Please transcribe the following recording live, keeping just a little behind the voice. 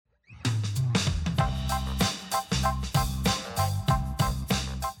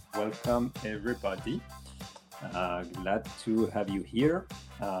welcome everybody. Glad to have you here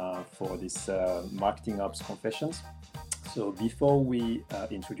for this Marketing Ops Confessions. So before we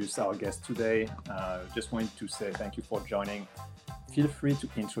introduce our guest today, just wanted to say thank you for joining. Feel free to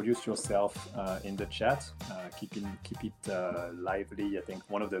introduce yourself in the chat. Keep it lively. I think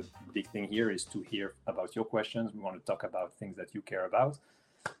one of the big thing here is to hear about your questions. We want to talk about things that you care about.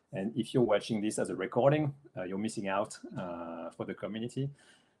 And if you're watching this as a recording, you're missing out for the community.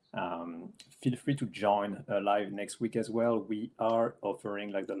 Feel free to join live next week as well. We are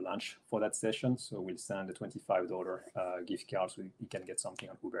offering like the lunch for that session, so we'll send a $25 gift card so you can get something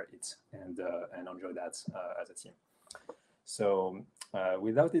on Uber Eats and enjoy that as a team. So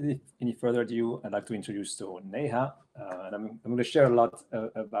without any further ado, I'd like to introduce Neha, and I'm going to share a lot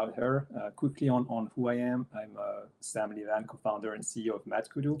about her. Quickly on who I am. I'm Sam Levan, co-founder and CEO of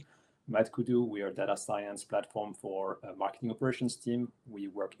MadKudu. MadKudu, we are a data science platform for marketing operations team. We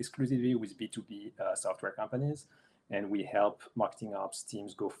work exclusively with B2B software companies, and we help marketing ops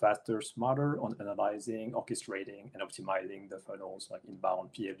teams go faster, smarter on analyzing, orchestrating, and optimizing the funnels like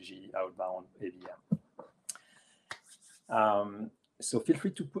inbound, PLG, outbound, ABM. So feel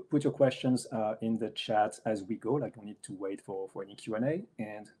free to put your questions in the chat as we go. Like, we need to wait for any Q&A.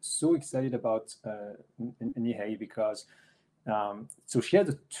 And so excited about Neha because so she has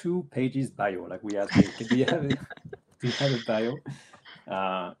a 2 pages bio. Like we asked, do you have a bio?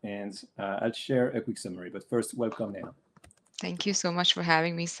 And I'll share a quick summary. But first, welcome, Neha. Thank you so much for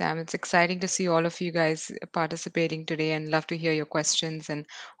having me, Sam. It's exciting to see all of you guys participating today and love to hear your questions. And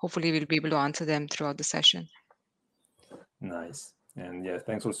hopefully, we'll be able to answer them throughout the session. Nice. And yeah,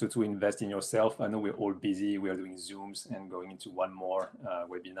 thanks also to invest in yourself. I know we're all busy. We are doing Zooms and going into one more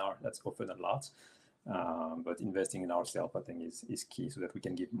webinar. That's often a lot. But investing in ourselves, I think, is key so that we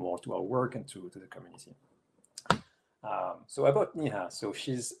can give more to our work and to the community. So about Neha, so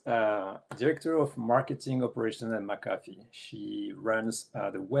she's Director of Marketing Operations at McAfee. She runs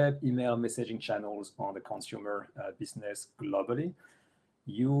the web, email, messaging channels on the consumer business globally.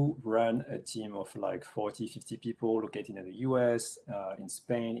 You run a team of like 40, 50 people located in the US, in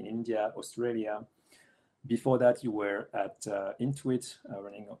Spain, in India, Australia. Before that, you were at Intuit,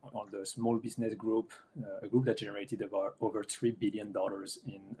 running on the small business group, a group that generated about over $3 billion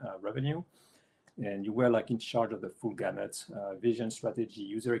in revenue. And you were like in charge of the full gamut, vision, strategy,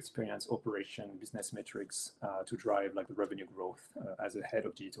 user experience, operation, business metrics to drive like the revenue growth as a head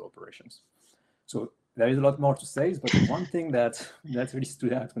of digital operations. So there is a lot more to say, but one thing that really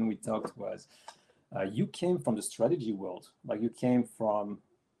stood out when we talked was you came from the strategy world, like you came from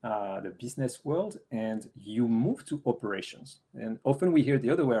the business world, and you moved to operations. And often we hear the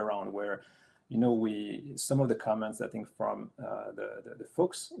other way around, where some of the comments I think from the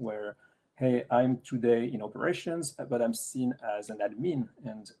folks were, hey, I'm today in operations, but I'm seen as an admin,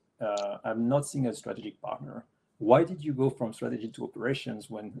 and I'm not seen as a strategic partner. Why did you go from strategy to operations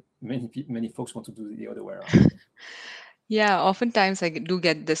when many folks want to do the other way around? Yeah, oftentimes I do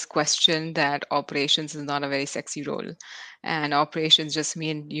get this question that operations is not a very sexy role. And operations just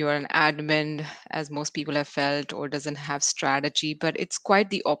mean you're an admin, as most people have felt, or doesn't have strategy. But it's quite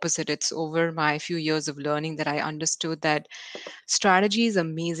the opposite. It's over my few years of learning that I understood that strategy is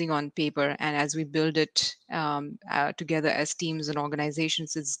amazing on paper. And as we build it together as teams and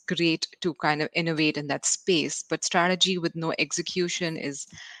organizations, it's great to kind of innovate in that space. But strategy with no execution is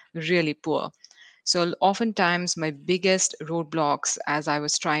really poor. So oftentimes my biggest roadblocks as I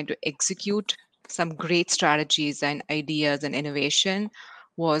was trying to execute some great strategies and ideas and innovation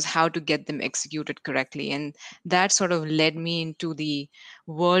was how to get them executed correctly. And that sort of led me into the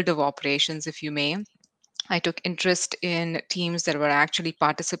world of operations, if you may. I took interest in teams that were actually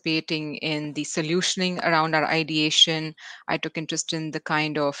participating in the solutioning around our ideation. I took interest in the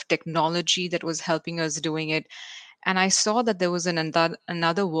kind of technology that was helping us doing it. And I saw that there was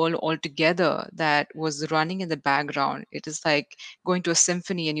another world altogether that was running in the background. It is like going to a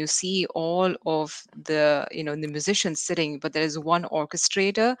symphony and you see all of the musicians sitting, but there is one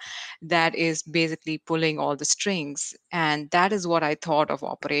orchestrator that is basically pulling all the strings. And that is what I thought of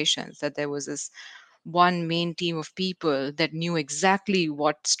operations, that there was this one main team of people that knew exactly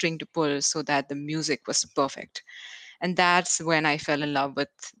what string to pull so that the music was perfect. And that's when I fell in love with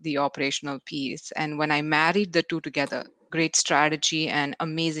the operational piece. And when I married the two together, great strategy and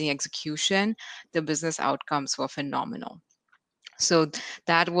amazing execution, the business outcomes were phenomenal. So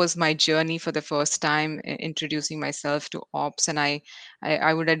that was my journey for the first time introducing myself to ops. And I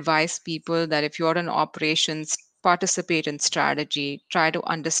would advise people that if you're in operations, participate in strategy, try to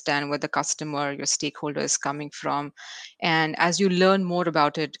understand where the customer, your stakeholder is coming from. And as you learn more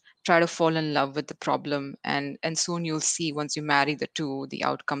about it, try to fall in love with the problem, and soon you'll see, once you marry the two, the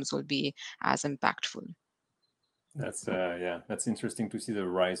outcomes will be as impactful. That's yeah, that's interesting to see the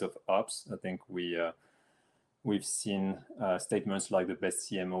rise of ops. I think we've seen statements like the best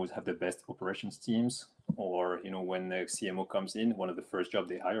CMOs have the best operations teams, or when the CMO comes in, one of the first job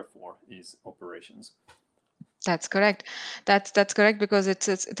they hire for is operations. That's correct. That's correct, because it's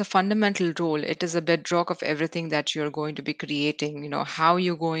a fundamental role. It is a bedrock of everything that you're going to be creating. How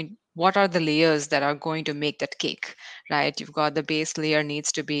you going, what are the layers that are going to make that cake, right? You've got the base layer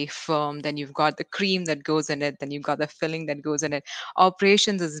needs to be firm, then you've got the cream that goes in it, then you've got the filling that goes in it.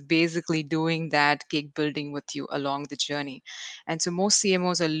 Operations is basically doing that cake building with you along the journey. And so most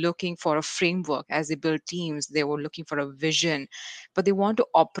CMOs are looking for a framework as they build teams. They were looking for a vision, but they want to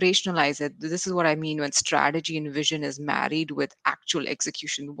operationalize it. This is what I mean when strategy and vision is married with actual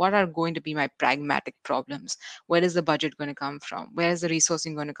execution. What are going to be my pragmatic problems? Where is the budget going to come from? Where is the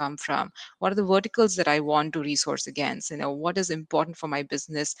resourcing going to come from? What are the verticals that I want to resource against? What is important for my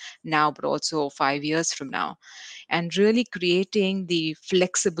business now, but also 5 years from now? And really creating the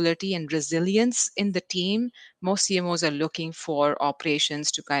flexibility and resilience in the team. Most CMOs are looking for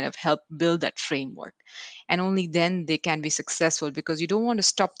operations to kind of help build that framework. And only then they can be successful, because you don't want to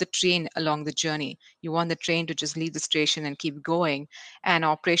stop the train along the journey. You want the train to just leave the station and keep going. And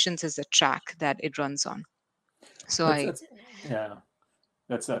operations is the track that it runs on. So That's I that's yeah.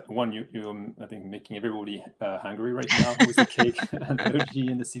 That's one you I think making everybody hungry right now with the cake analogy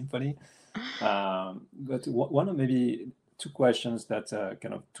and the symphony. But one of maybe two questions that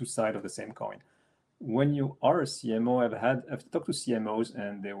kind of two sides of the same coin. When you are a CMO, I've talked to CMOs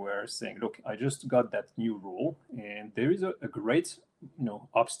and they were saying, look, I just got that new role and there is a great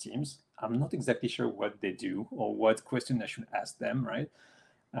ops teams. I'm not exactly sure what they do or what question I should ask them, right?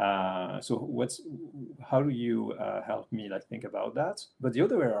 So how do you help me like think about that? But the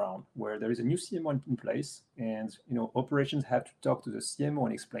other way around, where there is a new CMO in place, and operations have to talk to the CMO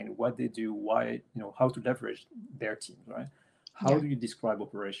and explain what they do, why, how to leverage their teams, right? How Yeah, do you describe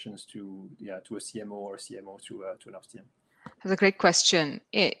operations to a CMO or a CMO to an ops team? that's a great question.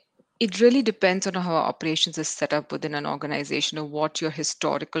 It really depends on how operations is set up within an organization, or what your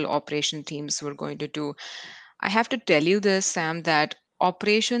historical operation teams were going to do. I have to tell you this, Sam, that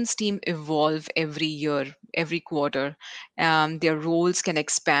operations team evolve every year, every quarter. Their roles can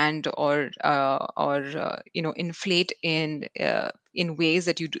expand or inflate in ways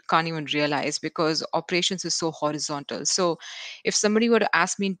that you can't even realize, because operations is so horizontal. So, if somebody were to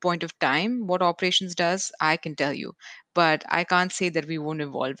ask me in point of time what operations does, I can tell you, but I can't say that we won't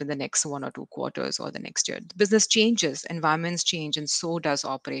evolve in the next 1 or 2 quarters or the next year. The business changes, environments change, and so does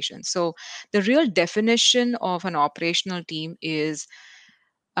operations. So the real definition of an operational team is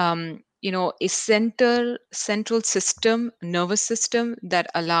a central system, nervous system, that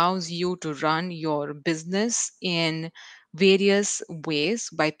allows you to run your business in various ways,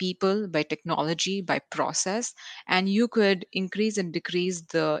 by people, by technology, by process. And you could increase and decrease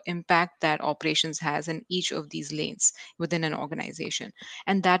the impact that operations has in each of these lanes within an organization.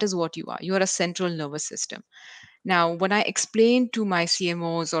 And that is what you are. You are a central nervous system. Now, when I explain to my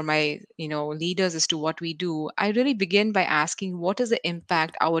CMOs or my leaders as to what we do, I really begin by asking what is the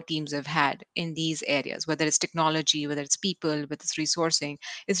impact our teams have had in these areas, whether it's technology, whether it's people, whether it's resourcing.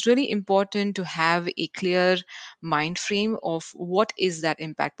 It's really important to have a clear mind frame of what is that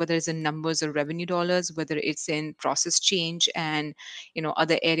impact, whether it's in numbers or revenue dollars, whether it's in process change and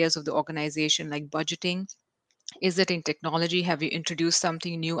other areas of the organization like budgeting. Is it in technology? Have you introduced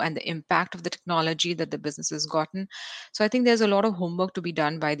something new and the impact of the technology that the business has gotten? So I think there's a lot of homework to be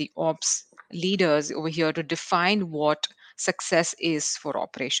done by the ops leaders over here to define what success is for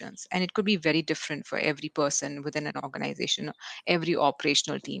operations. And it could be very different for every person within an organization, every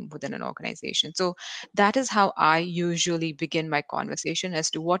operational team within an organization. So that is how I usually begin my conversation as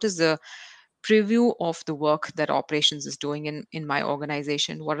to what is the preview of the work that operations is doing in my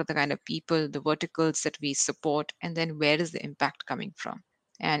organization. What are the kind of people, the verticals that we support, and then where is the impact coming from?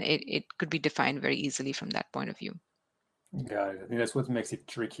 And it could be defined very easily from that point of view. Got it. I think that's what makes it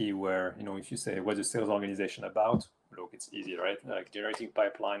tricky. Where if you say what's the sales organization about, look, it's easy, right? Like generating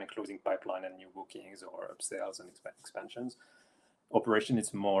pipeline and closing pipeline and new bookings or upsells and expansions. Operation,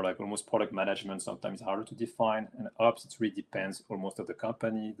 it's more like almost product management, sometimes harder to define. And ops, it really depends almost of the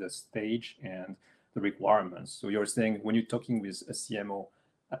company, the stage, and the requirements. So you're saying when you're talking with a CMO,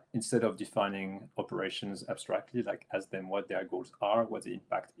 instead of defining operations abstractly, like ask them what their goals are, what the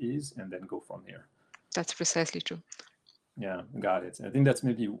impact is, and then go from here. That's precisely true. Yeah, got it. I think that's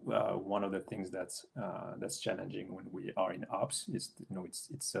maybe one of the things that's challenging when we are in ops. Is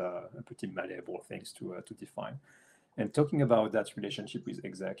it's a pretty malleable things to define. And talking about that relationship with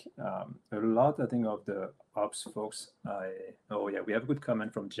exec, a lot, I think, of the ops folks, oh yeah, we have a good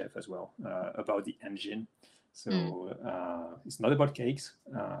comment from Jeff as well about the engine. Mm. So it's not about cakes,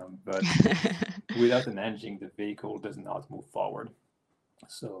 but without an engine, the vehicle does not move forward.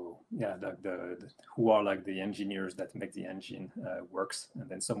 So yeah, who are like the engineers that make the engine works, and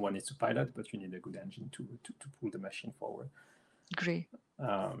then someone needs to pilot, but you need a good engine to pull the machine forward. Great.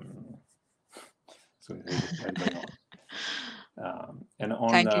 Um, so that's going on. And on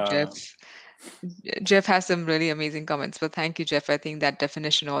Thank you, Jeff. Jeff has some really amazing comments, but thank you, Jeff. I think that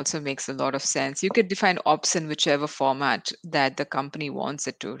definition also makes a lot of sense. You could define ops in whichever format that the company wants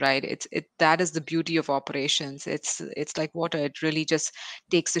it to, right? That is the beauty of operations. It's like water. It really just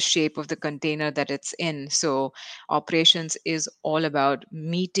takes the shape of the container that it's in. So operations is all about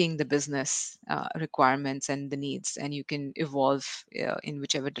meeting the business requirements and the needs, and you can evolve in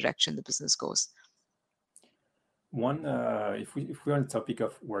whichever direction the business goes. one, if we're on the topic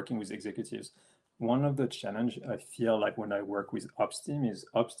of working with executives, one of the challenge I feel like when I work with ops team is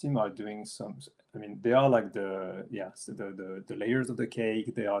ops team are doing some. I mean, they are like so the layers of the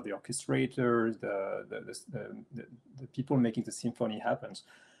cake. They are the orchestrators, the people making the symphony happens.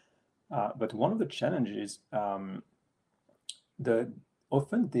 But one of the challenges, the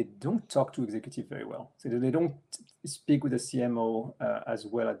often they don't talk to executive very well. So they don't speak with the CMO as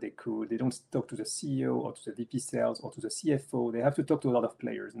well as they could. They don't talk to the CEO or to the VP sales or to the CFO. They have to talk to a lot of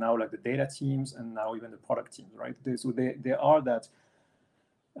players now, like the data teams and now even the product teams, right? So they are that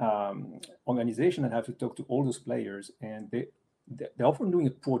organization that have to talk to all those players, and they're often doing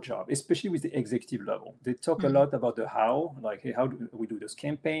a poor job, especially with the executive level. They talk a Mhm. lot about the how, like, hey, how do we do those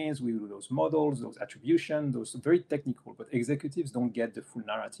campaigns? We do those models, those attribution, those very technical, but executives don't get the full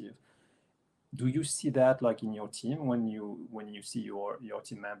narrative. Do you see that like in your team when you see your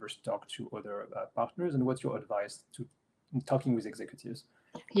team members talk to other partners, and what's your advice to talking with executives?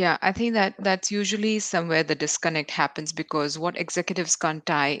 Yeah, I think that that's usually somewhere the disconnect happens because what executives can't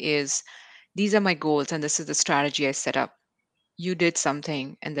tie is these are my goals and this is the strategy I set up. You did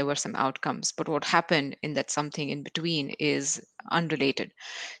something and there were some outcomes, but what happened in that something in between is unrelated.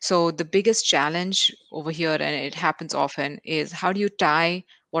 So the biggest challenge over here, and it happens often, is how do you tie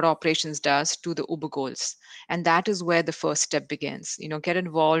what operations does to the Uber goals? And that is where the first step begins. Get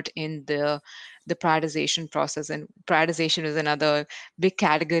involved in the prioritization process. And prioritization is another big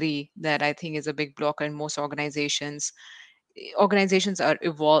category that I think is a big blocker in most organizations. Organizations are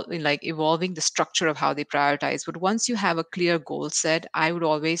evolving the structure of how they prioritize, but once you have a clear goal set, I would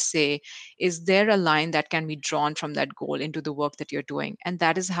always say, is there a line that can be drawn from that goal into the work that you're doing? And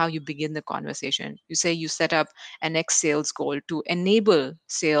that is how you begin the conversation. You say you set up an X sales goal to enable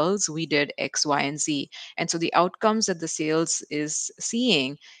sales. We did X, Y, and Z, and so the outcomes that the sales is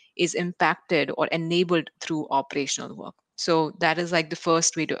seeing is impacted or enabled through operational work. So that is like the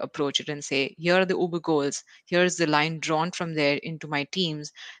first way to approach it and say, here are the Uber goals. Here's the line drawn from there into my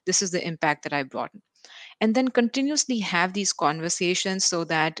teams. This is the impact that I brought. And then continuously have these conversations so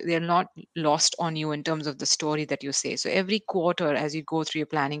that they're not lost on you in terms of the story that you say. So every quarter, as you go through your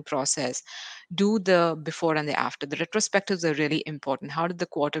planning process, do the before and the after. The retrospectives are really important. How did the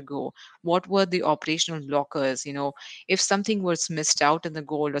quarter go? What were the operational blockers? If something was missed out in the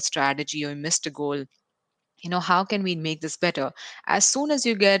goal or strategy, or you missed a goal, how can we make this better? As soon as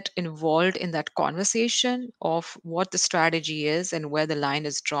you get involved in that conversation of what the strategy is and where the line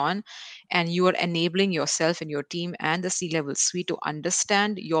is drawn, and you are enabling yourself and your team and the C-level suite to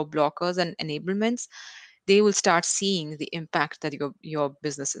understand your blockers and enablements, they will start seeing the impact that your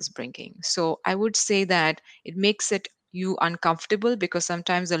business is bringing. So I would say that it makes it you uncomfortable because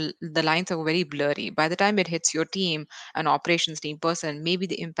sometimes the lines are very blurry. By the time it hits your team, an operations team person, maybe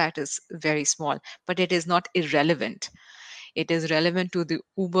the impact is very small, but it is not irrelevant. It is relevant to the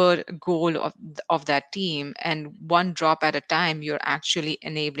Uber goal of that team, and one drop at a time, you're actually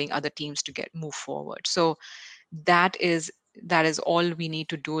enabling other teams to get move forward. So that is all we need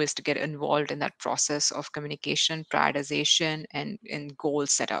to do, is to get involved in that process of communication, prioritization, and goal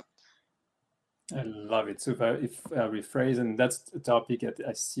setup. I love it. So if I rephrase, and that's a topic that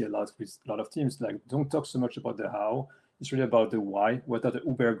I see a lot with a lot of teams, like don't talk so much about the how. It's really about the why. What are the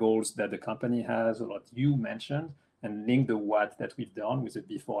Uber goals that the company has, or what you mentioned, and link the what that we've done with the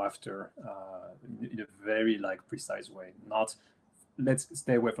before after in a very like precise way. Not let's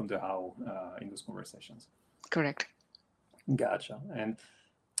stay away from the how in those conversations. Correct. Gotcha. And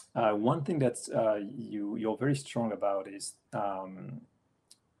one thing that you're very strong about is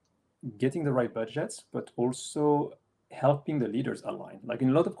getting the right budgets, but also helping the leaders align. Like in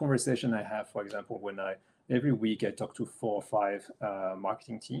a lot of conversation I have, for example, when I every week I talk to 4 or 5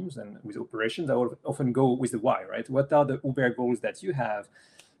 marketing teams, and with operations, I will often go with the why, right? What are the Uber goals that you have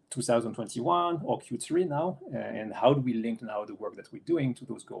 2021 or Q3 now, and how do we link now the work that we're doing to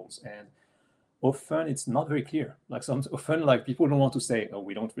those goals? And often it's not very clear. Like often like people don't want to say, oh,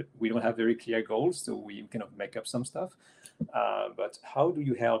 we don't have very clear goals, so we kind of make up some stuff. But how do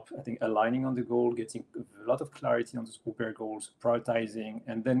you help, I think, aligning on the goal, getting a lot of clarity on those Uber goals, prioritizing,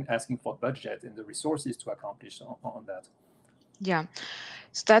 and then asking for budget and the resources to accomplish on that? Yeah.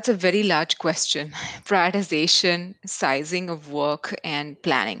 So that's a very large question. Prioritization, sizing of work, and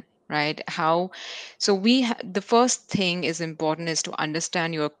planning, right? So the first thing is important is to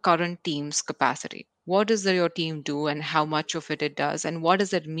understand your current team's capacity. What does your team do and how much of it does, and what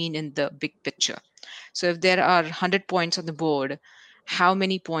does it mean in the big picture? So if there are 100 points on the board, how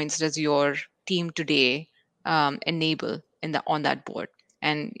many points does your team today enable on that board?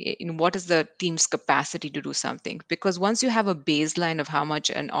 And what is the team's capacity to do something? Because once you have a baseline of how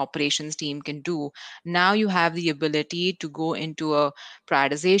much an operations team can do, now you have the ability to go into a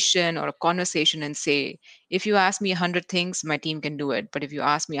prioritization or a conversation and say, if you ask me 100 things, my team can do it. But if you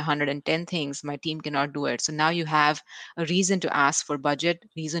ask me 110 things, my team cannot do it. So now you have a reason to ask for budget,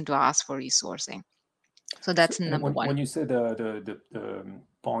 reason to ask for resourcing. So So, that's and number when one. you say the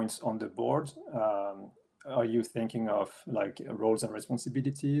points on the board, are you thinking of like roles and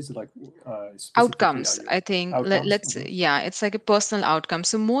responsibilities? Like specifically, are Outcomes, you I think. outcomes? Yeah, it's like a personal outcome.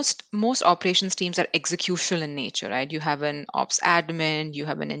 So most operations teams are executional in nature, right? You have an ops admin, you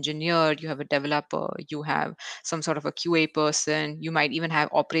have an engineer, you have a developer, you have some sort of a QA person, you might even have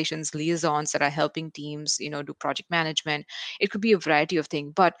operations liaisons that are helping teams, do project management. It could be a variety of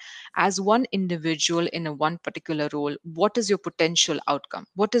things. But as one individual in a one particular role, what is your potential outcome?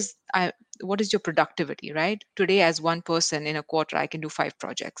 What is your productivity, right? Today, as one person in a quarter, I can do 5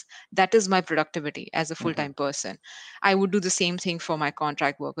 projects. That is my productivity as a Mm-hmm. full-time person. I would do the same thing for my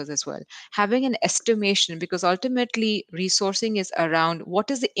contract workers as well. Having an estimation, because ultimately resourcing is around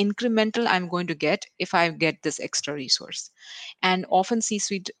what is the incremental I'm going to get if I get this extra resource. And often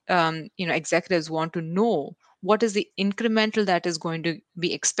C-suite executives want to know what is the incremental that is going to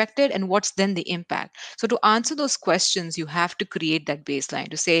be expected and what's then the impact. So to answer those questions, you have to create that baseline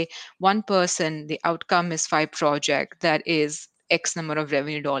to say one person, the outcome is 5 project, that is X number of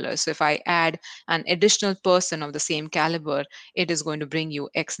revenue dollars. So if I add an additional person of the same caliber, it is going to bring you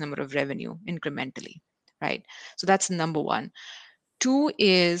X number of revenue incrementally, right? So that's number one. Two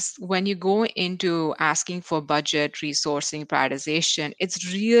is when you go into asking for budget, resourcing, prioritization,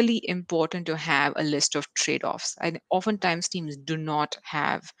 it's really important to have a list of trade-offs. And oftentimes teams do not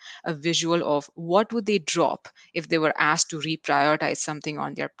have a visual of what would they drop if they were asked to reprioritize something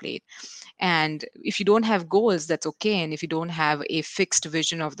on their plate. And if you don't have goals, that's okay. And if you don't have a fixed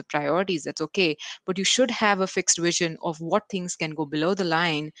vision of the priorities, that's okay. But you should have a fixed vision of what things can go below the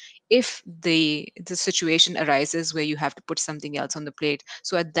line if the situation arises where you have to put something else on the plate.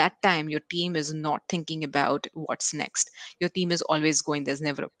 So at that time, your team is not thinking about what's next. Your team is always going, there's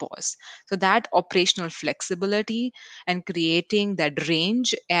never a pause. So that operational flexibility and creating that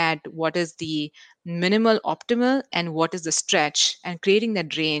range at what is the minimal optimal and what is the stretch, and creating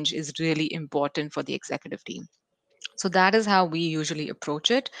that range is really important for the executive team. So that is how we usually approach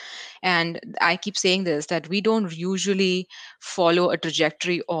it. And I keep saying this, that we don't usually follow a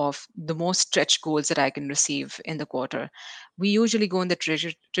trajectory of the most stretch goals that I can receive in the quarter. We usually go in the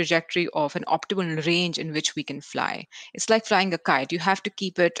trajectory of an optimal range in which we can fly. It's like flying a kite. You have to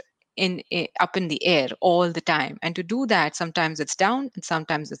keep it up in the air all the time. And to do that, sometimes it's down and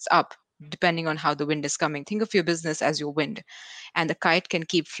sometimes it's up, depending on how the wind is coming. Think of your business as your wind, and the kite can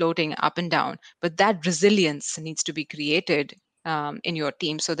keep floating up and down. But that resilience needs to be created in your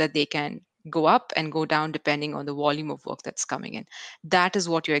team so that they can go up and go down depending on the volume of work that's coming in. That is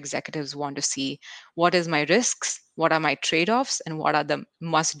what your executives want to see. What is my risks? What are my trade-offs? And what are the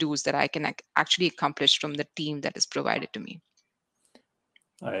must-dos that I can actually accomplish from the team that is provided to me?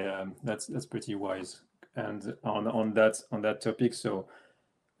 That's pretty wise. And on that topic, so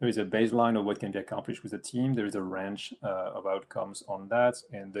there is a baseline of what can be accomplished with a team. There is a range of outcomes on that,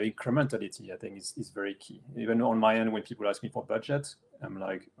 and the incrementality, I think, is very key. Even on my end, when people ask me for budget, I'm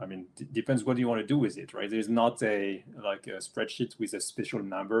like, I mean, depends what you want to do with it, right? There's not a spreadsheet with a special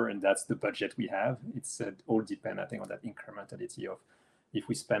number, and that's the budget we have. It's all depend, I think, on that incrementality of if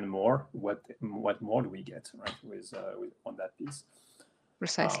we spend more, what more do we get, right? With on that piece.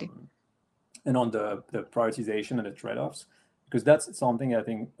 Precisely. And on the prioritization and the trade-offs, because that's something I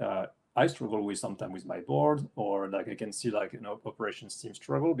think I struggle with sometimes with my board, or like I can see operations team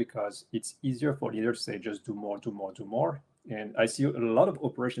struggle, because it's easier for leaders to say just do more, do more, do more, And I see a lot of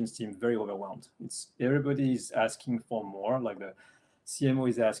operations team very overwhelmed. It's everybody is asking for more. Like the CMO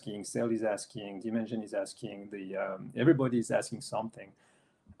is asking, sales is asking, Dimension is asking, the everybody is asking something.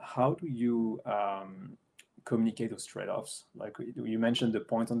 How do you communicate those trade-offs? Like you mentioned the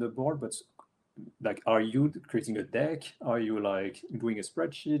point on the board, but like, are you creating a deck? Are you like doing a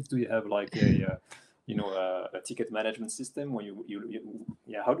spreadsheet? Do you have like a a ticket management system where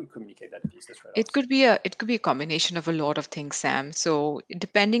yeah, how do you communicate that piece, the It trade-offs? could be a combination of a lot of things, Sam. So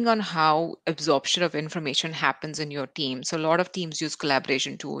depending on how absorption of information happens in your team. So a lot of teams use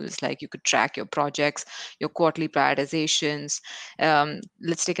collaboration tools, like you could track your projects, your quarterly prioritizations.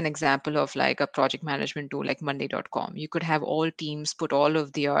 Let's take an example of like a project management tool like Monday.com. You could have all teams put all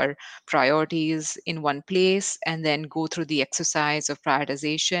of their priorities in one place and then go through the exercise of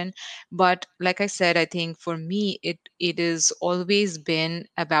prioritization. But like I said, I think for me, it is always been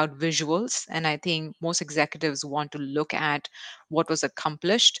about visuals, and I think most executives want to look at what was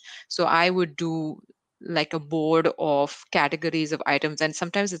accomplished. So I would do like a board of categories of items, and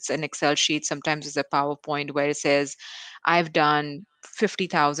sometimes it's an Excel sheet, sometimes it's a PowerPoint where it says, I've done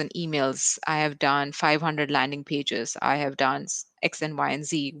 50,000 emails, I have done 500 landing pages, I have done X and Y and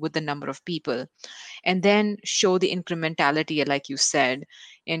Z with the number of people, and then show the incrementality, like you said,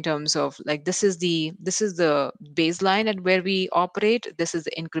 in terms of like this is the baseline at where we operate, this is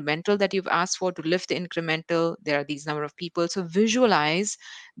the incremental that you've asked for. To lift the incremental, there are these number of people. So visualize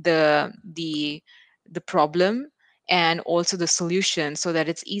the problem and also the solution, so that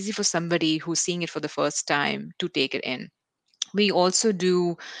it's easy for somebody who's seeing it for the first time to take it in. We also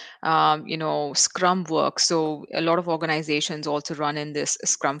do scrum work. So a lot of organizations also run in this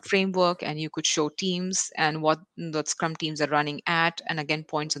scrum framework, and you could show teams and what the scrum teams are running at, and again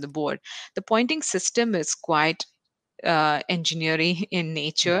points on the board. The pointing system is quite engineering in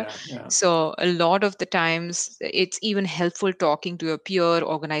nature. Yeah, yeah. So a lot of the times it's even helpful talking to your peer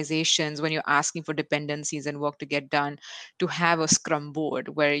organizations when you're asking for dependencies and work to get done, to have a scrum board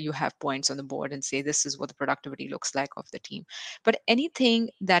where you have points on the board and say this is what the productivity looks like of the team. But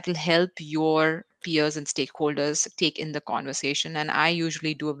anything that will help your peers and stakeholders take in the conversation. And I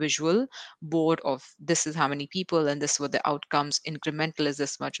usually do a visual board of this is how many people and this were the outcomes, incremental is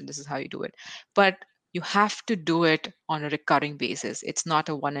this much, and this is how you do it. But you have to do it on a recurring basis. It's not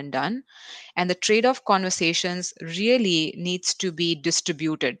a one and done. And the trade-off conversations really needs to be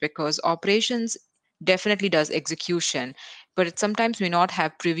distributed, because operations definitely does execution, but it sometimes may not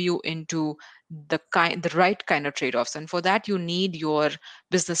have preview into the right kind of trade-offs. And for that, you need your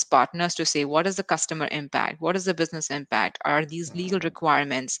business partners to say, what is the customer impact? What is the business impact? Are these legal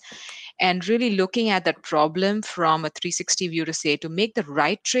requirements? And really looking at that problem from a 360 view to say, to make the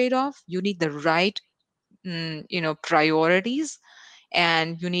right trade-off, you need the right priorities,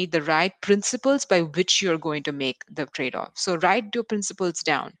 and you need the right principles by which you're going to make the trade-off. So write your principles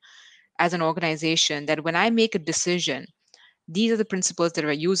down as an organization, that when I make a decision, these are the principles that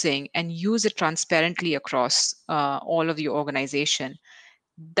we're using, and use it transparently across all of your organization.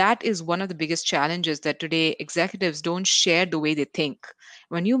 That is one of the biggest challenges, that today executives don't share the way they think.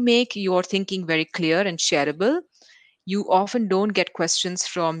 When you make your thinking very clear and shareable, you often don't get questions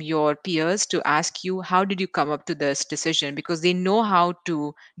from your peers to ask you, how did you come up to this decision? Because they know how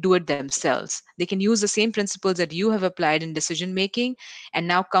to do it themselves. They can use the same principles that you have applied in decision making, and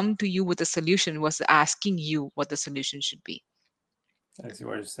now come to you with a solution versus asking you what the solution should be. I see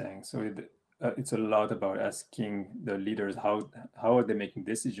what you're saying. So it's a lot about asking the leaders how are they making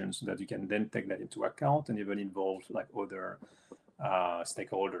decisions, so that you can then take that into account and even involve like other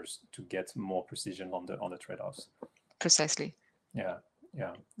stakeholders to get more precision on the trade-offs. Precisely. Yeah,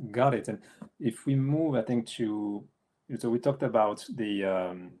 yeah, got it. And if we move, I think so we talked about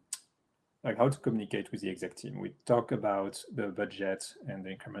the like how to communicate with the exec team. We talk about the budget and the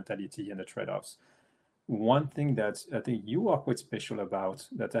incrementality and the trade-offs. One thing that I think you are quite special about,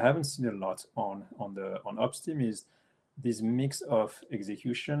 that I haven't seen a lot on ops team, is this mix of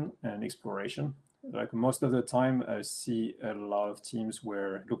execution and exploration. Like most of the time, I see a lot of teams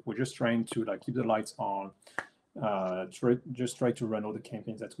where, look, we're just trying to like keep the lights on, just try to run all the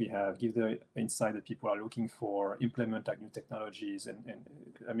campaigns that we have, give the insight that people are looking for, implement like new technologies, and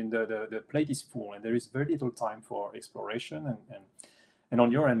I mean the plate is full, and there is very little time for exploration. And on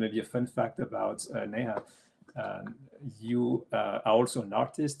your end, maybe a fun fact about Neha, uh, you are also an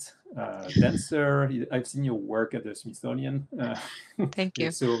artist, dancer. I've seen your work at the Smithsonian. Thank Yeah,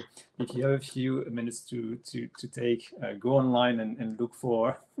 you. so if you have a few minutes to take, go online and look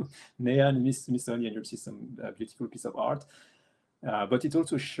for Neha and Miss Smithsonian, you'll see some beautiful piece of art. But it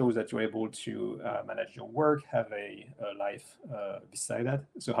also shows that you're able to manage your work, have a life beside that.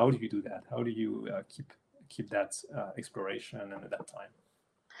 So how do you do that? How do you keep that exploration and that time?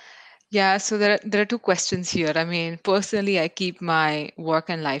 Yeah, so there are two questions here. I mean, personally, I keep my work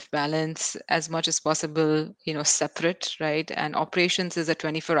and life balance as much as possible, separate, right? And operations is a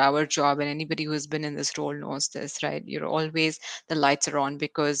 24-hour job, and anybody who's been in this role knows this, right? You're always the lights are on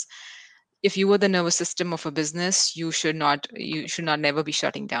because if you were the nervous system of a business, you should not never be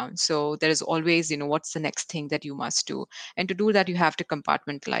shutting down. So there is always, what's the next thing that you must do? And to do that, you have to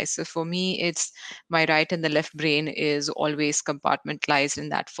compartmentalize. So for me, it's my right and the left brain is always compartmentalized in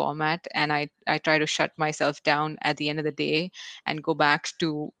that format. And I try to shut myself down at the end of the day and go back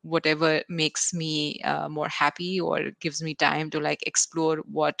to whatever makes me more happy or gives me time to like explore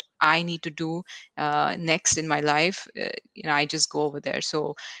what I need to do next in my life. I just go over there.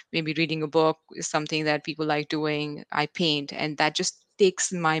 So maybe reading a book is something that people like doing. I paint, and that just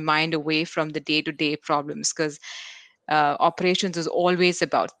takes my mind away from the day-to-day problems because operations is always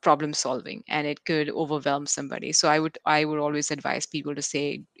about problem solving and it could overwhelm somebody. So I would always advise people to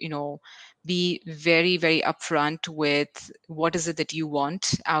say, be very very upfront with what is it that you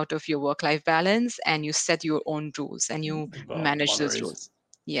want out of your work life balance, and you set your own rules and you The manage those boundaries. rules.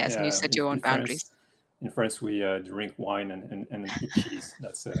 Yes, and you Yeah, set your own boundaries. in France we drink wine and eat cheese.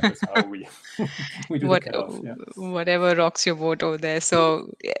 That's how we we do the what cutoff. Yeah. Whatever rocks your boat over there.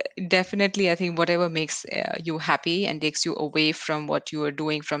 So definitely I think whatever makes you happy and takes you away from what you are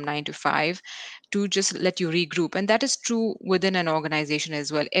doing from 9 to 5 to just let you regroup. And that is true within an organization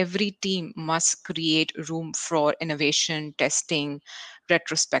as well. Every team must create room for innovation, testing,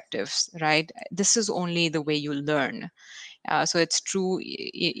 retrospectives, right? This is only the way you learn. So it's true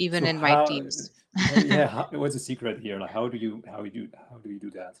even So in my how? teams. Yeah. What's the secret here? Like, how do you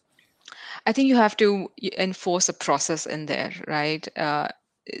do that? I think you have to enforce a process in there, right?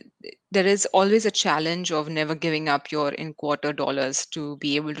 There is always a challenge of never giving up your in quarter dollars to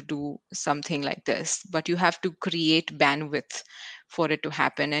be able to do something like this, but you have to create bandwidth for it to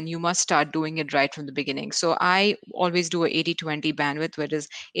happen, and you must start doing it right from the beginning. So I always do a 80-20 bandwidth, where it is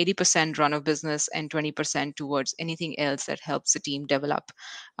 80% run of business and 20% towards anything else that helps the team develop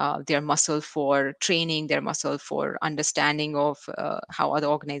their muscle for training, their muscle for understanding of how other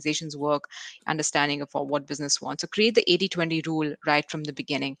organizations work, understanding of what business wants. So create the 80-20 rule right from the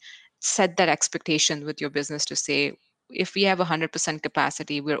beginning. Set that expectation with your business to say, if we have 100%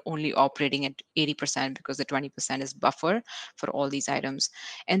 capacity, we're only operating at 80% because the 20% is buffer for all these items.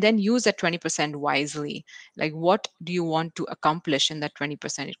 And then use that 20% wisely. Like, what do you want to accomplish in that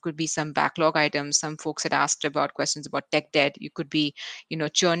 20%? It could be some backlog items. Some folks had asked about questions about tech debt. You could be,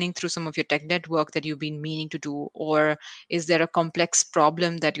 churning through some of your tech debt work that you've been meaning to do. Or is there a complex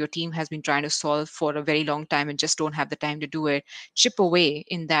problem that your team has been trying to solve for a very long time and just don't have the time to do it? Chip away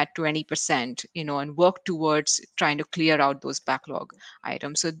in that 20%, and work towards trying to clear out those backlog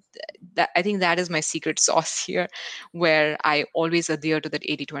items. So that, I think that is my secret sauce here, where I always adhere to that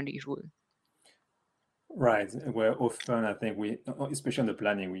 80-20 rule. Right. Where often I think we, especially in the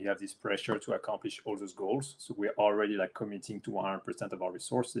planning, we have this pressure to accomplish all those goals. So we're already like committing to 100% of our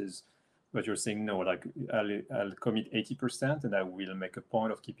resources. But you're saying no, like I'll commit 80% and I will make a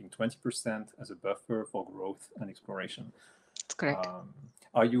point of keeping 20% as a buffer for growth and exploration. That's correct. Um,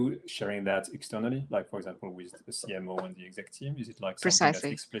 are you sharing that externally? Like, for example, with the CMO and the exec team? Is it like something that's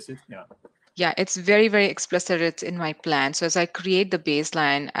Precisely. explicit? Yeah. Yeah, it's very, very explicit. It's in my plan. So as I create the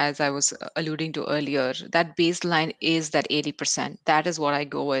baseline, as I was alluding to earlier, that baseline is that 80%. That is what I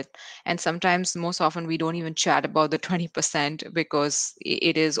go with. And sometimes, most often, we don't even chat about the 20% because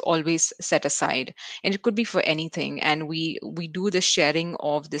it is always set aside. And it could be for anything. And we do the sharing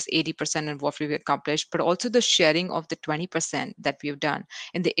of this 80% and what we've accomplished, but also the sharing of the 20% that we've done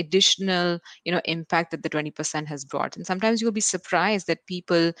and the additional, impact that the 20% has brought. And sometimes you'll be surprised that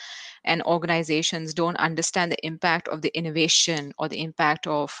people and organizations don't understand the impact of the innovation or the impact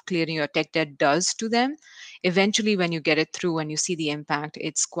of clearing your tech debt does to them. Eventually, when you get it through and you see the impact,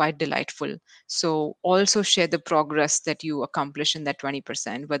 it's quite delightful. So also share the progress that you accomplish in that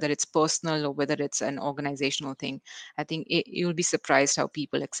 20%, whether it's personal or whether it's an organizational thing. I think you'll be surprised how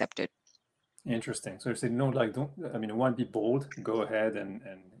people accept it. Interesting. So you say no, like don't. I mean, one, be bold. Go ahead and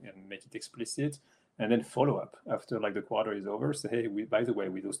make it explicit, and then follow up after like the quarter is over. Say, hey, we, by the way,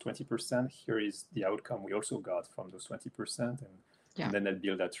 with those 20%, here is the outcome we also got from those 20%, Yeah, and then that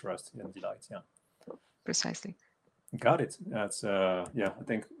build that trust and delight. Yeah, precisely. got it. That's yeah. I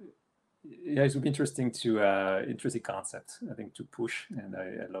think yeah, it would be interesting to interesting concept. I think to push, and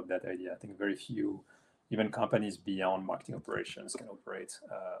I love that idea. I think very few even companies beyond marketing operations can operate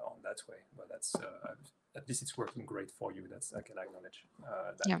on that way. But that's at least it's working great for you. That's I can acknowledge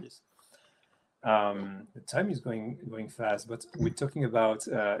that Yeah. piece. The time is going fast, but we're talking about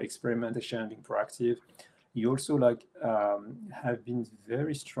experimentation, being proactive. You also like have been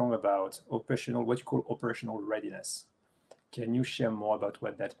very strong about operational, what you call operational readiness. Can you share more about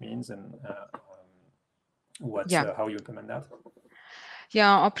what that means and what Yeah. how you implement that?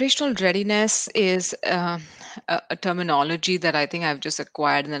 Yeah, operational readiness is a terminology that I think I've just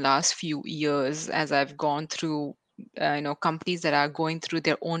acquired in the last few years as I've gone through, companies that are going through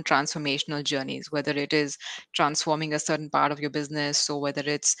their own transformational journeys, whether it is transforming a certain part of your business, or whether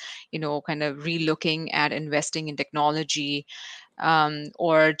it's, kind of relooking at investing in technology,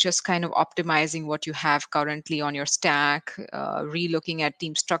 or just kind of optimizing what you have currently on your stack, relooking at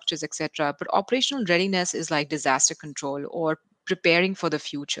team structures, etc. But operational readiness is like disaster control or preparing for the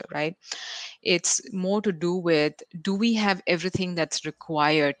future, right? It's more to do with, do we have everything that's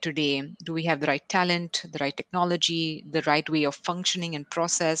required today? Do we have the right talent, the right technology, the right way of functioning and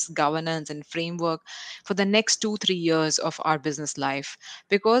process, governance, and framework for the next 2 3 years of our business life?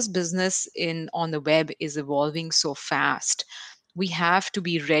 Because business in on the web is evolving so fast, we have to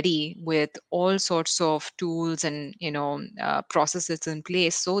be ready with all sorts of tools and processes in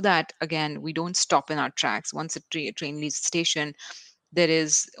place, so that again we don't stop in our tracks. Once a train leaves the station, there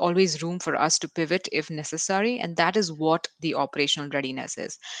is always room for us to pivot if necessary, and that is what the operational readiness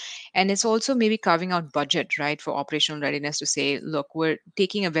is. And it's also maybe carving out budget, right, for operational readiness, to say, look, we're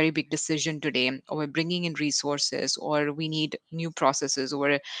taking a very big decision today, or we're bringing in resources, or we need new processes,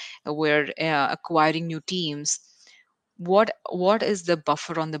 or we're acquiring new teams. What is the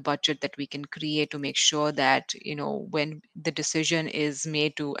buffer on the budget that we can create to make sure that, when the decision is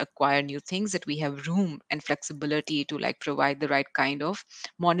made to acquire new things, that we have room and flexibility to like provide the right kind of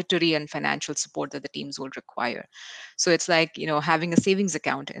monetary and financial support that the teams will require. So it's like, having a savings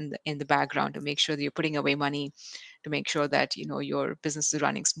account in the background to make sure that you're putting away money, to make sure that, your business is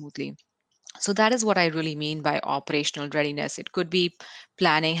running smoothly. So that is what I really mean by operational readiness. It could be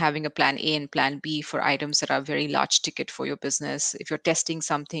planning, having a plan A and plan B for items that are very large ticket for your business. If you're testing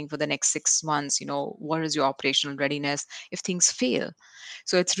something for the next 6 months, what is your operational readiness if things fail?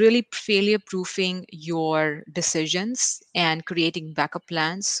 So it's really failure proofing your decisions and creating backup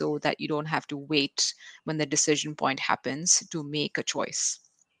plans so that you don't have to wait when the decision point happens to make a choice.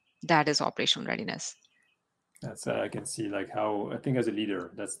 That is operational readiness. That's I can see like how I think as a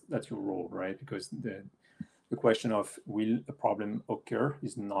leader that's your role, right? Because the question of will a problem occur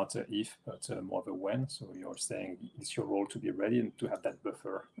is not a if, but more of a when. So you're saying it's your role to be ready and to have that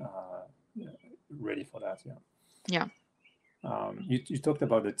buffer ready for that. Yeah. Yeah. You talked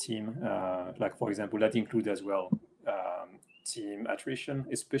about the team, like for example, that includes as well team attrition,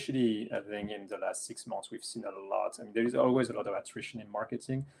 especially I think in the last 6 months we've seen a lot. I mean, there is always a lot of attrition in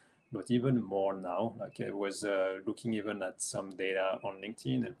marketing, but even more now. Like I was looking even at some data on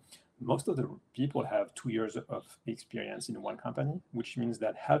LinkedIn, and most of the people have 2 years of experience in one company, which means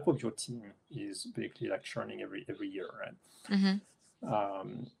that half of your team is basically like churning every year, right? Hmm.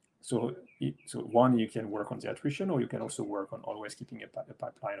 Um, so one, you can work on the attrition, or you can also work on always keeping a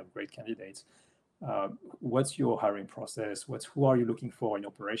pipeline of great candidates. What's your hiring process? Who are you looking for in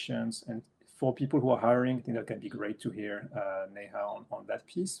operations? And for people who are hiring, I think that can be great to hear Neha on that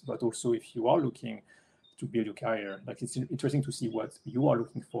piece. But also, if you are looking to build your career, like it's interesting to see what you are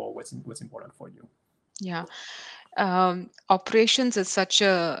looking for, what's important for you. Yeah. Operations is such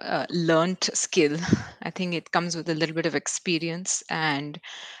a learned skill. I think it comes with a little bit of experience and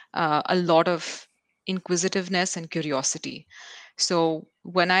a lot of inquisitiveness and curiosity. So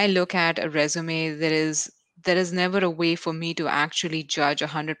when I look at a resume, there is never a way for me to actually judge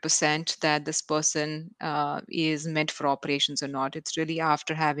 100% that this person is meant for operations or not. It's really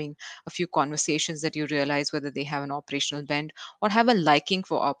after having a few conversations that you realize whether they have an operational bent or have a liking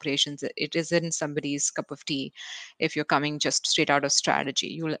for operations. It isn't somebody's cup of tea. If you're coming just straight out of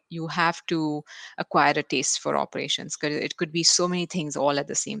strategy, you have to acquire a taste for operations, because it could be so many things all at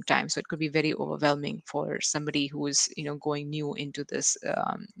the same time. So it could be very overwhelming for somebody who is, going new into this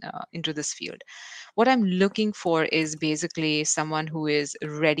field. What I'm looking for is basically someone who is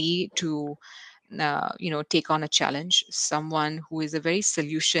ready to take on a challenge, someone who is a very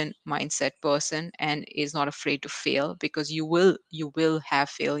solution mindset person and is not afraid to fail, because you will have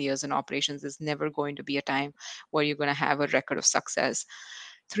failures in operations. There's never going to be a time where you're going to have a record of success.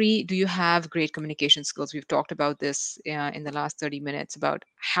 Three, do you have great communication skills? We've talked about this in the last 30 minutes about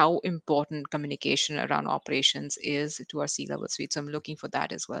how important communication around operations is to our C-level suite. So I'm looking for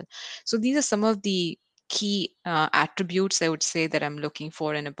that as well. So these are some of the key attributes I would say that I'm looking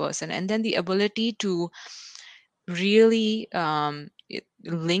for in a person. And then the ability to really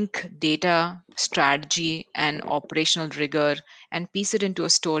link data, strategy, and operational rigor and piece it into a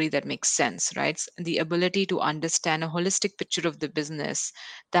story that makes sense, right? The ability to understand a holistic picture of the business,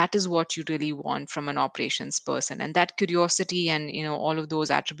 that is what you really want from an operations person. And that curiosity and all of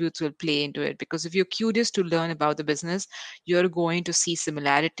those attributes will play into it, because if you're curious to learn about the business, you're going to see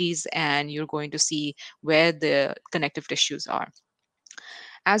similarities and you're going to see where the connective tissues are.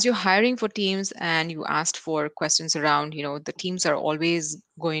 As you're hiring for teams and you asked for questions around, the teams are always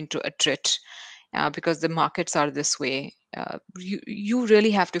going to attrit because the markets are this way. You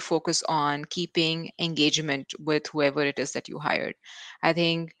really have to focus on keeping engagement with whoever it is that you hired. I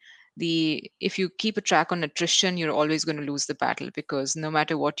think if you keep a track on attrition, you're always going to lose the battle, because no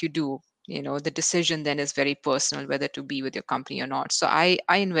matter what you do, the decision then is very personal whether to be with your company or not. So I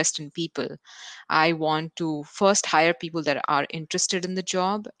invest in people. I want to first hire people that are interested in the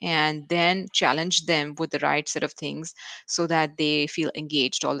job and then challenge them with the right set of things so that they feel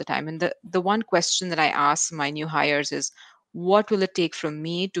engaged all the time. And the one question that I ask my new hires is, what will it take from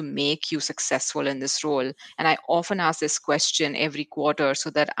me to make you successful in this role? And I often ask this question every quarter so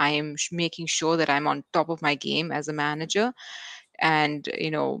that I am making sure that I'm on top of my game as a manager, and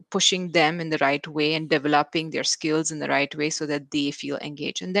pushing them in the right way and developing their skills in the right way so that they feel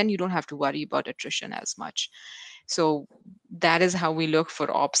engaged, and then you don't have to worry about attrition as much. So that is how we look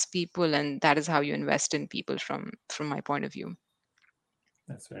for ops people, and that is how you invest in people from my point of view.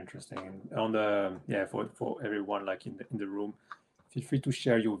 That's very interesting. And on the for everyone like in the room, feel free to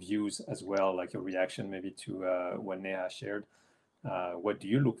share your views as well, like your reaction maybe to what Neha shared. What do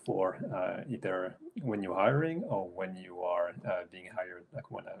you look for either when you're hiring or when you are being hired? Like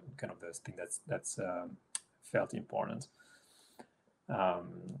one kind of the thing that's felt important. Um,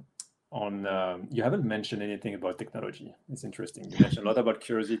 on you haven't mentioned anything about technology. It's interesting. You mentioned a lot about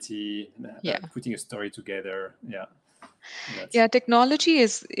curiosity, Yeah. putting a story together. Yeah, that's Yeah, technology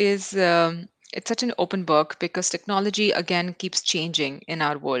is it's such an open book, because technology again keeps changing in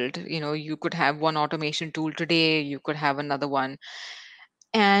our world. You could have one automation tool today, you could have another one.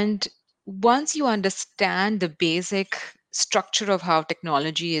 And once you understand the basic structure of how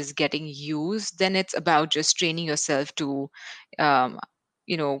technology is getting used, then it's about just training yourself to, um,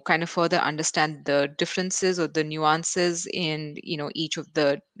 kind of further understand the differences or the nuances in, each of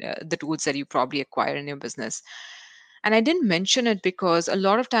the tools that you probably acquire in your business. And I didn't mention it because a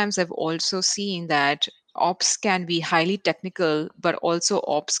lot of times I've also seen that ops can be highly technical, but also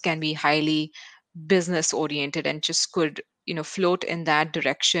ops can be highly business oriented and just could float in that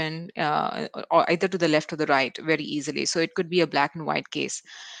direction, or either to the left or the right very easily. So it could be a black and white case.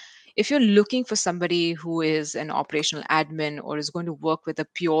 If you're looking for somebody who is an operational admin or is going to work with a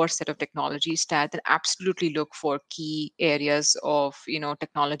pure set of technology stack, then absolutely look for key areas of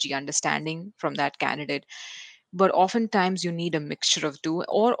technology understanding from that candidate. But oftentimes you need a mixture of two,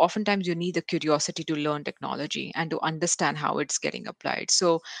 or oftentimes you need the curiosity to learn technology and to understand how it's getting applied.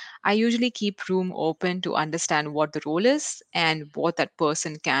 So I usually keep room open to understand what the role is and what that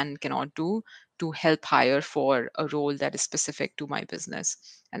person cannot do to help hire for a role that is specific to my business.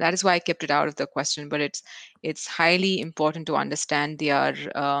 And that is why I kept it out of the question. But it's highly important to understand their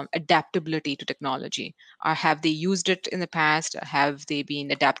adaptability to technology. Have they used it in the past? Have they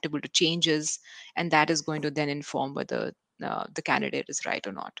been adaptable to changes? And that is going to then inform whether the candidate is right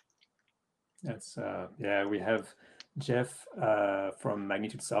or not. That's yeah. We have Jeff from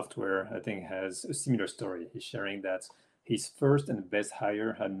Magnitude Software. I think has a similar story. He's sharing that his first and best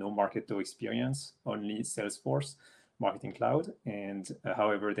hire had no Marketo experience, only Salesforce Marketing Cloud, and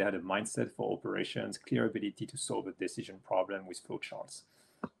however they had a mindset for operations, clear ability to solve a decision problem with flowcharts.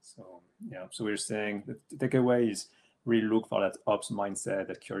 So yeah. So we're saying that the takeaway is really look for that ops mindset,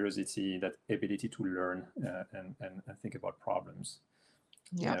 that curiosity, that ability to learn and think about problems.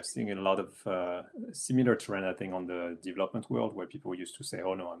 Yeah. Yeah, I've seen a lot of similar trend, I think, on the development world where people used to say,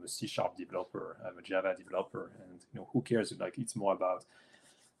 "Oh no, I'm a C# developer, I'm a Java developer," and who cares? Like it's more about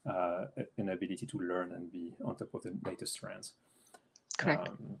an ability to learn and be on top of the latest trends. Correct.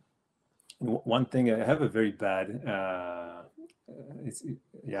 Um, one thing I have a very bad. It's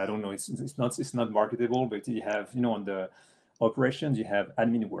yeah, I don't know. It's not marketable, but you have on the operations you have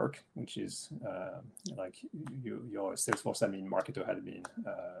admin work, which is like your Salesforce admin, Marketo admin,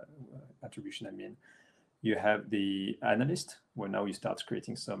 attribution admin. You have the analyst, where now you start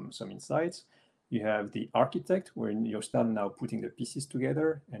creating some insights. You have the architect, where you start now putting the pieces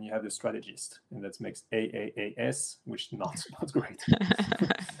together, and you have the strategist, and that makes AAAS, which is not great.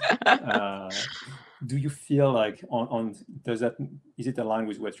 Do you feel like on is it aligned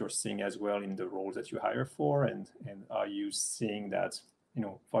with what you're seeing as well in the roles that you hire for, and are you seeing that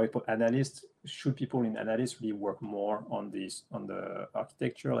for example, analysts, should people in analysts really work more on this, on the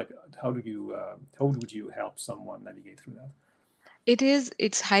architecture? Like, how would you help someone navigate through that?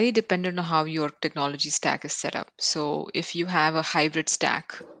 It's highly dependent on how your technology stack is set up. So if you have a hybrid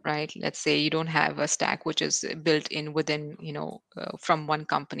stack, right? Let's say you don't have a stack which is built in within, from one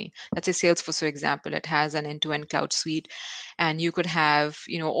company. Let's say Salesforce, for example, it has an end-to-end cloud suite, and you could have,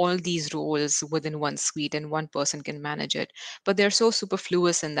 all these roles within one suite, and one person can manage it. But they're so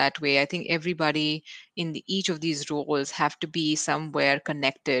superfluous in that way. I think everybody in each of these roles have to be somewhere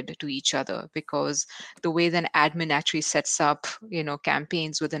connected to each other, because the way that an admin actually sets up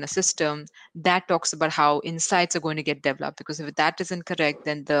campaigns within a system, that talks about how insights are going to get developed, because if that isn't correct,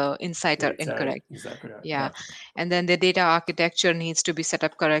 then the insights are Data, incorrect. exactly right. Yeah. Yeah. And then the data architecture needs to be set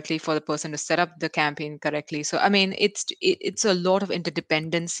up correctly for the person to set up the campaign correctly. So I mean, it's a lot of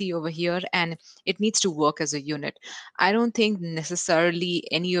interdependency over here, and it needs to work as a unit. I don't think necessarily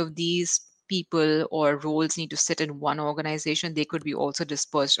any of these people or roles need to sit in one organization. They could be also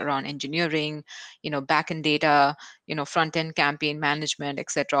dispersed around engineering, back end data, front end campaign management,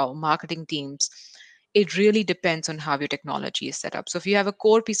 etc., or marketing teams. It really depends on how your technology is set up. So if you have a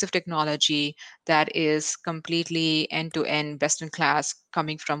core piece of technology that is completely end to end, best in class,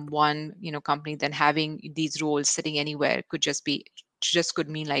 coming from one company, then having these roles sitting anywhere could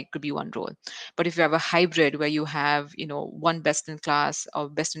mean like could be one role. But if you have a hybrid where you have one best in class or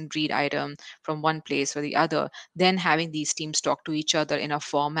best in breed item from one place or the other, then having these teams talk to each other in a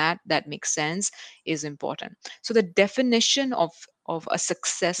format that makes sense is important. So the definition of a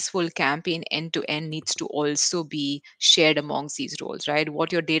successful campaign end to end needs to also be shared amongst these roles, right?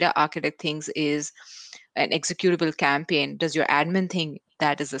 What your data architect thinks is an executable campaign, does your admin think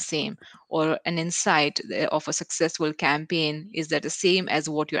that is the same? Or an insight of a successful campaign, is that the same as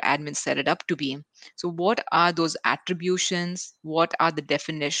what your admin set it up to be? So what are those attributions? What are the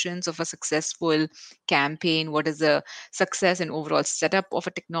definitions of a successful campaign? What is the success and overall setup of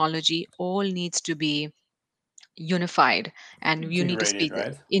a technology? All needs to be unified, and you need to Integrated, speak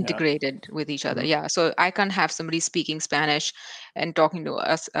right? Yeah. integrated with each other. Mhm. Yeah, so I can't have somebody speaking Spanish and talking to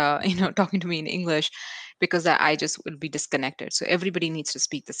us, talking to me in English, because I just will be disconnected. So everybody needs to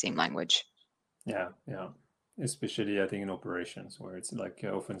speak the same language. Yeah, yeah. Especially, I think, in operations, where it's like,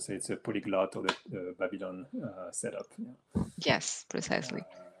 often say it's a polyglot or the Babylon setup. Yeah. Yes, precisely.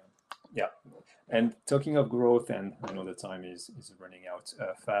 Yeah. And talking of growth, and I know the time is running out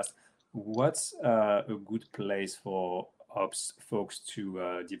fast. What's a good place for ops folks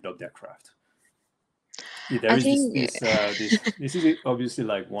to develop their craft? Yeah, there I is this think this this is obviously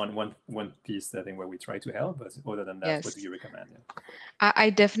like one piece, I think, where we try to help. But other than that, what do yes, you recommend? Yeah. I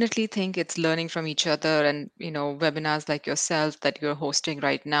definitely think it's learning from each other, and webinars like yourself that you're hosting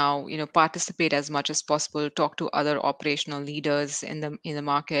right now, participate as much as possible, talk to other operational leaders in the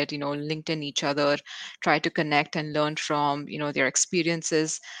market, LinkedIn each other, try to connect and learn from their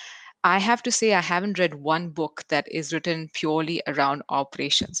experiences. I have to say I haven't read one book that is written purely around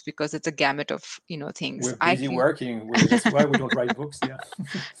operations, because it's a gamut of things. We're busy working. That's why we don't write books. Yeah.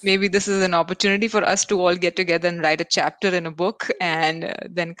 Maybe this is an opportunity for us to all get together and write a chapter in a book, and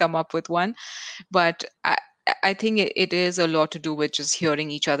then come up with one. But I think it is a lot to do with just hearing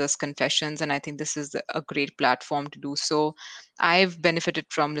each other's confessions, and I think this is a great platform to do so. I've benefited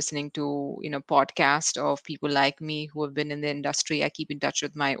from listening to podcast of people like me who have been in the industry. I keep in touch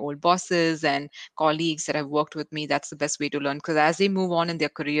with my old bosses and colleagues that have worked with me. That's the best way to learn, because as they move on in their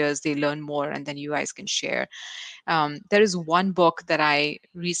careers, they learn more, and then you guys can share. There is one book that I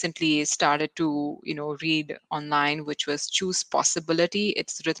recently started to read online, which was Choose Possibility.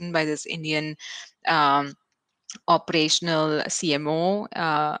 It's written by this Indian um, operational CMO,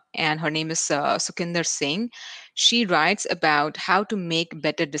 and her name is Sukinder Singh. She writes about how to make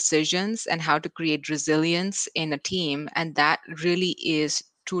better decisions and how to create resilience in a team, and that really is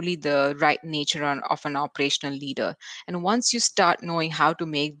truly the right nature of an operational leader. And once you start knowing how to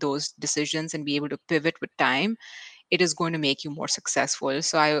make those decisions and be able to pivot with time, it is going to make you more successful.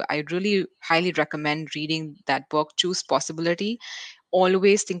 So I really highly recommend reading that book, Choose Possibility.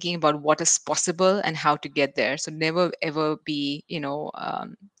 Always thinking about what is possible and how to get there. So never ever be,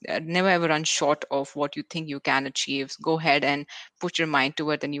 never ever run short of what you think you can achieve. Go ahead and put your mind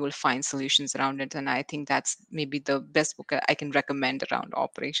to it, and you will find solutions around it. And I think that's maybe the best book I can recommend around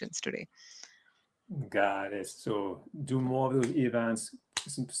operations today. Got it. So do more of those events.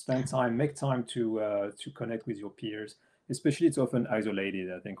 Spend time, make time to connect with your peers. Especially, it's often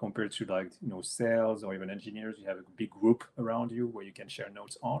isolated, I think, compared to, like, sales or even engineers. You have a big group around you where you can share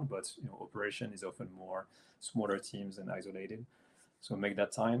notes on. But operation is often more smaller teams and isolated. So make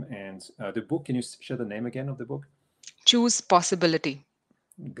that time. And the book, can you share the name again of the book? Choose Possibility.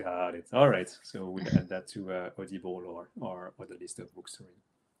 Got it. All right. So we'll add that to Audible or the list of books to read.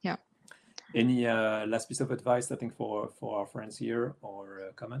 Yeah. Any last piece of advice, I think, for our friends here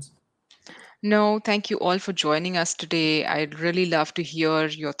or comments? No, thank you all for joining us today. I'd really love to hear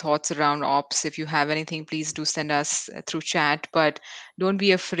your thoughts around ops. If you have anything, please do send us through chat. But don't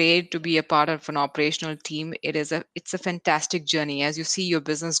be afraid to be a part of an operational team. It's a fantastic journey. As you see your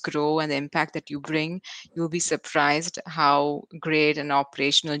business grow and the impact that you bring, you'll be surprised how great an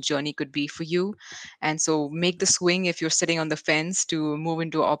operational journey could be for you. And so make the swing if you're sitting on the fence to move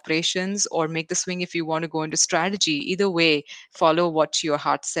into operations, or make the swing if you want to go into strategy. Either way, follow what your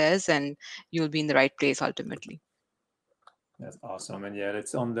heart says, and you'll be in the right place ultimately. That's awesome. And yeah,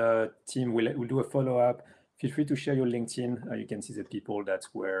 it's on the team. We'll do a follow up. Feel free to share your LinkedIn. You can see the people that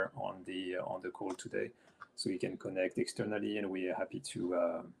were on the call today, so you can connect externally. And we are happy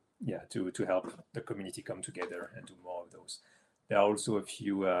to to help the community come together and do more of those. There are also a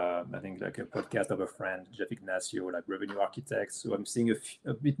few, I think, like a podcast of a friend, Jeff Ignacio, like revenue architects. So I'm seeing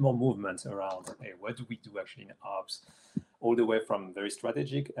a bit more movement around, hey, what do we do actually in ops? All the way from very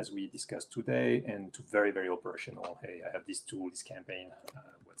strategic, as we discussed today, and to very, very operational. Hey, I have this tool, this campaign.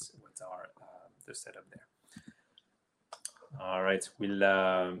 What's our the setup there? All right, we'll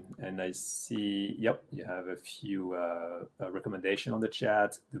and I see. Yep, you have a few recommendation on the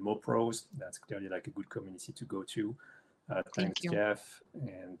chat. The Mo Pros, that's clearly like a good community to go to. Thank Thanks, you. Jeff,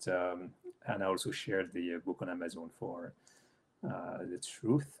 and I also shared the book on Amazon for the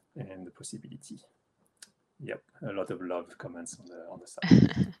truth and the possibility. Yep, a lot of love comments on the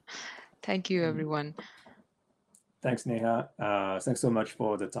side. Thank you, everyone. Thanks, Neha. Thanks so much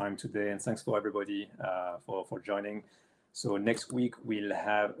for the time today, and thanks for everybody for joining. So next week we'll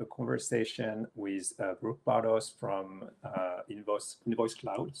have a conversation with Brooke Pardos from Invoice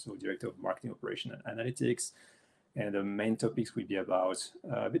Cloud, so Director of Marketing Operation and Analytics. And the main topics will be about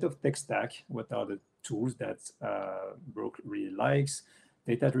a bit of tech stack. What are the tools that Brooke really likes?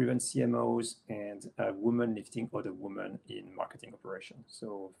 Data-driven CMOs, and women lifting other women in marketing operations.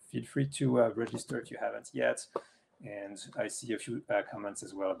 So feel free to register if you haven't yet. And I see a few comments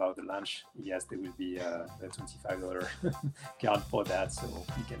as well about the lunch. Yes, there will be a $25 card for that, so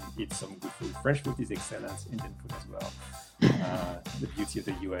you can eat some good food. French food is excellent, Indian food as well. The beauty of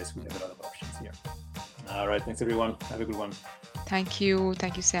the US, we have a lot of options here. All right, thanks everyone. Have a good one. Thank you.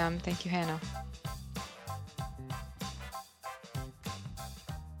 Thank you, Sam. Thank you, Hannah.